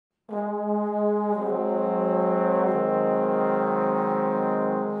The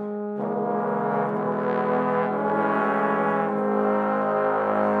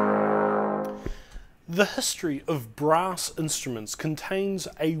history of brass instruments contains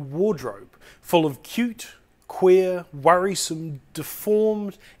a wardrobe full of cute, queer, worrisome,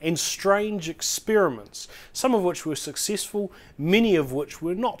 deformed and strange experiments, some of which were successful, many of which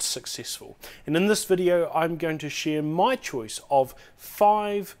were not successful. And in this video I'm going to share my choice of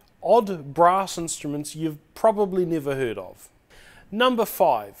 5 odd brass instruments you've probably never heard of. Number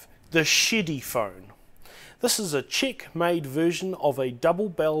 5, the Sheddyphone. This is a Czech-made version of a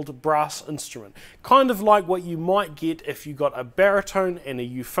double-belled brass instrument, kind of like what you might get if you got a baritone and a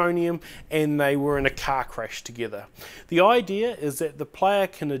euphonium and they were in a car crash together. The idea is that the player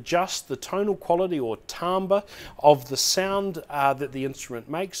can adjust the tonal quality or timbre of the sound that the instrument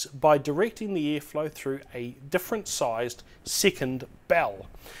makes by directing the airflow through a different sized second bell.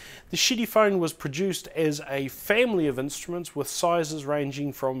 The Sheddyphone was produced as a family of instruments with sizes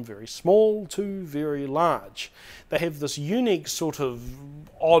ranging from very small to very large. They have this unique sort of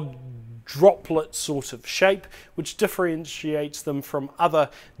odd droplet sort of shape which differentiates them from other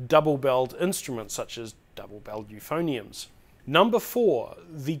double-belled instruments such as double-belled euphoniums. Number 4,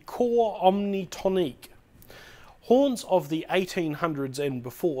 the Cor omnitonique. Horns of the 1800s and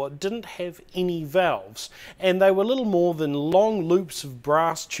before didn't have any valves, and they were little more than long loops of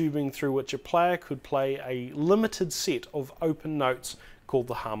brass tubing through which a player could play a limited set of open notes called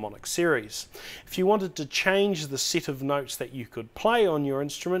the harmonic series. If you wanted to change the set of notes that you could play on your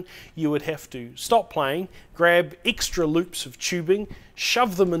instrument, you would have to stop playing, grab extra loops of tubing,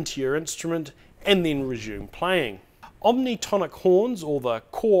 shove them into your instrument, and then resume playing. Omnitonic horns, or the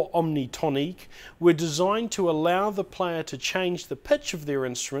Cor omnitonique, were designed to allow the player to change the pitch of their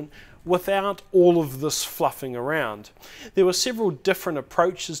instrument without all of this fluffing around. There were several different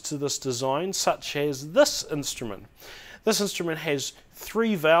approaches to this design, such as this instrument. This instrument has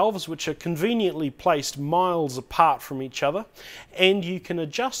 3 valves which are conveniently placed miles apart from each other, and you can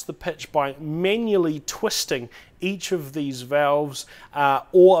adjust the pitch by manually twisting each of these valves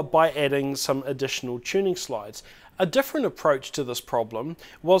or by adding some additional tuning slides. A different approach to this problem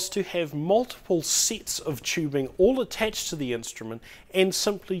was to have multiple sets of tubing all attached to the instrument and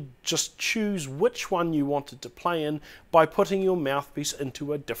simply just choose which one you wanted to play in by putting your mouthpiece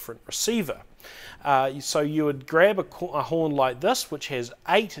into a different receiver. So you would grab a horn like this which has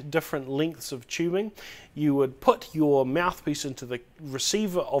 8 different lengths of tubing. You would put your mouthpiece into the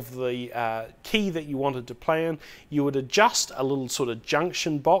receiver of the key that you wanted to play in. You would adjust a little sort of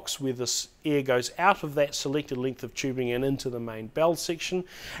junction box where this air goes out of that selected length of tubing and into the main bell section,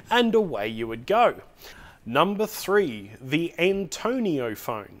 and away you would go. Number 3, the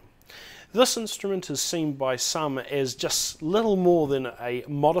Antoniophone. This instrument is seen by some as just little more than a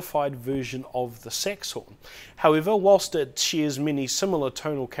modified version of the saxhorn. However, whilst it shares many similar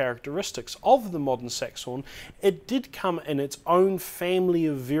tonal characteristics of the modern saxhorn, it did come in its own family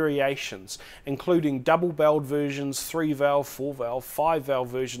of variations, including double-belled versions, 3-valve, 4-valve, 5-valve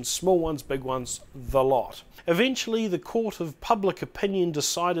versions, small ones, big ones, the lot. Eventually, the court of public opinion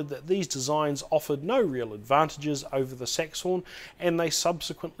decided that these designs offered no real advantages over the saxhorn, and they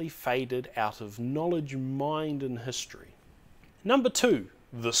subsequently faded out of knowledge, mind and history. Number 2,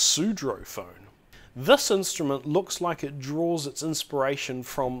 the Pseudophone. This instrument looks like it draws its inspiration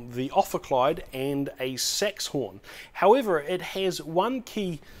from the ophicleide and a saxhorn. However, it has one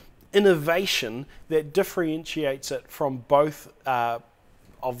key innovation that differentiates it from both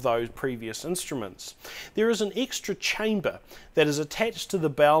of those previous instruments. There is an extra chamber that is attached to the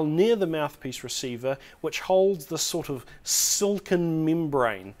bell near the mouthpiece receiver which holds this sort of silken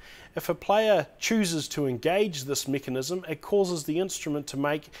membrane. If a player chooses to engage this mechanism, it causes the instrument to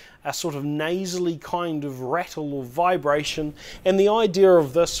make a sort of nasally kind of rattle or vibration, and the idea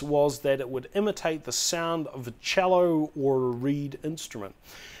of this was that it would imitate the sound of a cello or a reed instrument.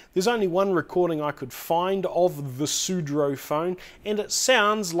 There's only one recording I could find of the Pseudophone, and it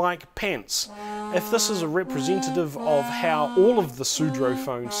sounds like pants. If this is a representative of how all of the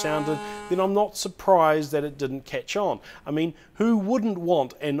Pseudophones sounded, then I'm not surprised that it didn't catch on. I mean, who wouldn't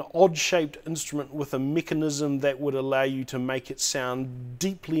want an odd-shaped instrument with a mechanism that would allow you to make it sound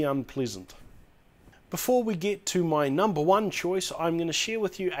deeply unpleasant? Before we get to my number 1 choice, I'm going to share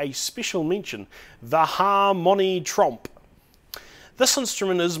with you a special mention, the Harmonitrompe. This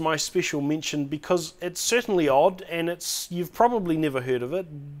instrument is my special mention because it's certainly odd and you've probably never heard of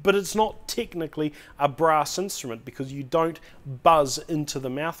it, but it's not technically a brass instrument because you don't buzz into the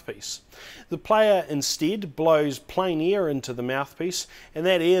mouthpiece. The player instead blows plain air into the mouthpiece, and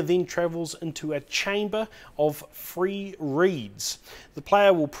that air then travels into a chamber of free reeds. The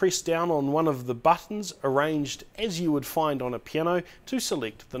player will press down on one of the buttons arranged as you would find on a piano to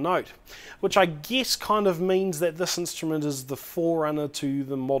select the note, which I guess kind of means that this instrument is the forerunner to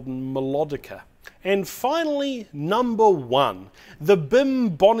the modern melodica. And finally, number 1, the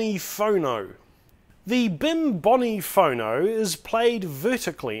bimboniphono. The bimboniphono is played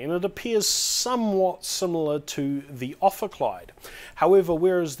vertically and it appears somewhat similar to the ophicleide. However,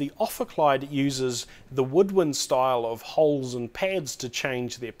 whereas the ophicleide uses the woodwind style of holes and pads to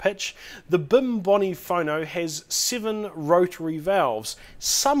change their pitch, the bimboniphono has 7 rotary valves,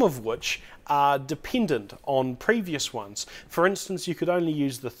 some of which are dependent on previous ones. For instance, you could only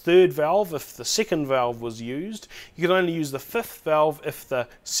use the 3rd valve if the 2nd valve was used. You could only use the 5th valve if the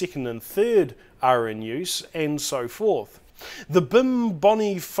 2nd and 3rd are in use, and so forth. The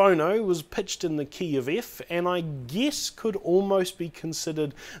bimboniphono was pitched in the key of F, and I guess could almost be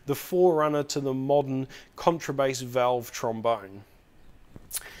considered the forerunner to the modern contrabass valve trombone.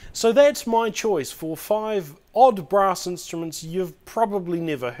 So that's my choice for 5 odd brass instruments you've probably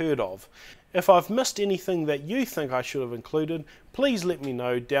never heard of. If I've missed anything that you think I should have included, please let me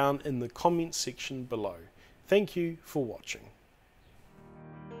know down in the comments section below. Thank you for watching.